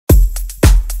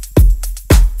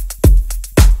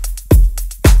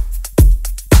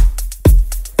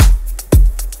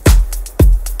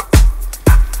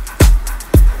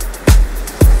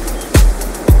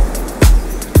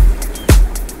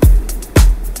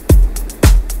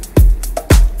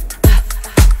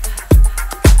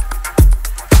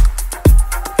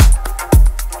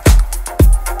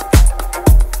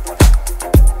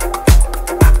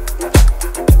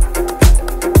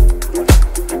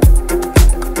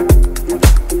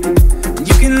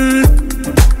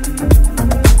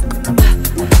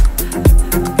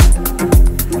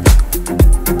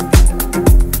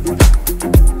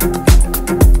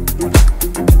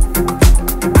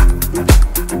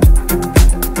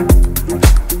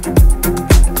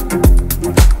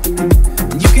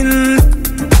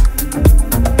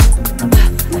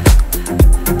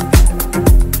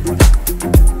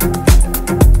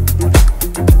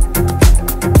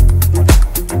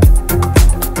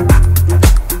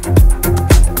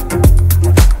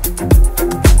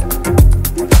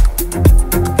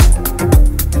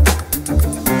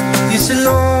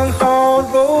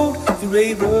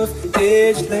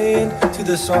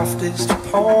the softest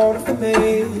part of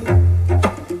me.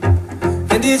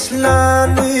 And it's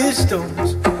lined with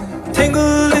stones,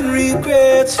 tangled in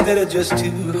regrets that are just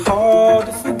too hard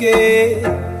to forget.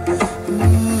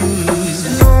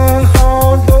 It's a long,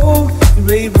 hard road, the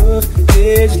ray rough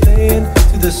edge land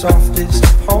to the softest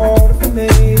part of me.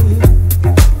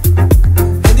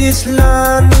 And it's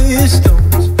lined with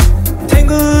stones,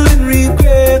 tangled in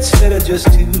regrets that are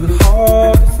just too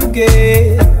hard to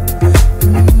forget.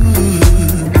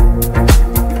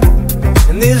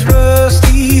 And there's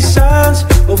rusty signs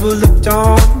overlooked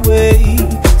on the way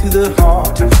to the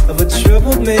heart of a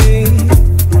troubled man.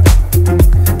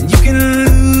 And you can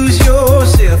lose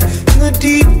yourself in the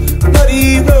deep,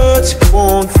 muddy ruts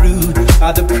worn through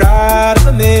by the pride of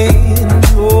a man.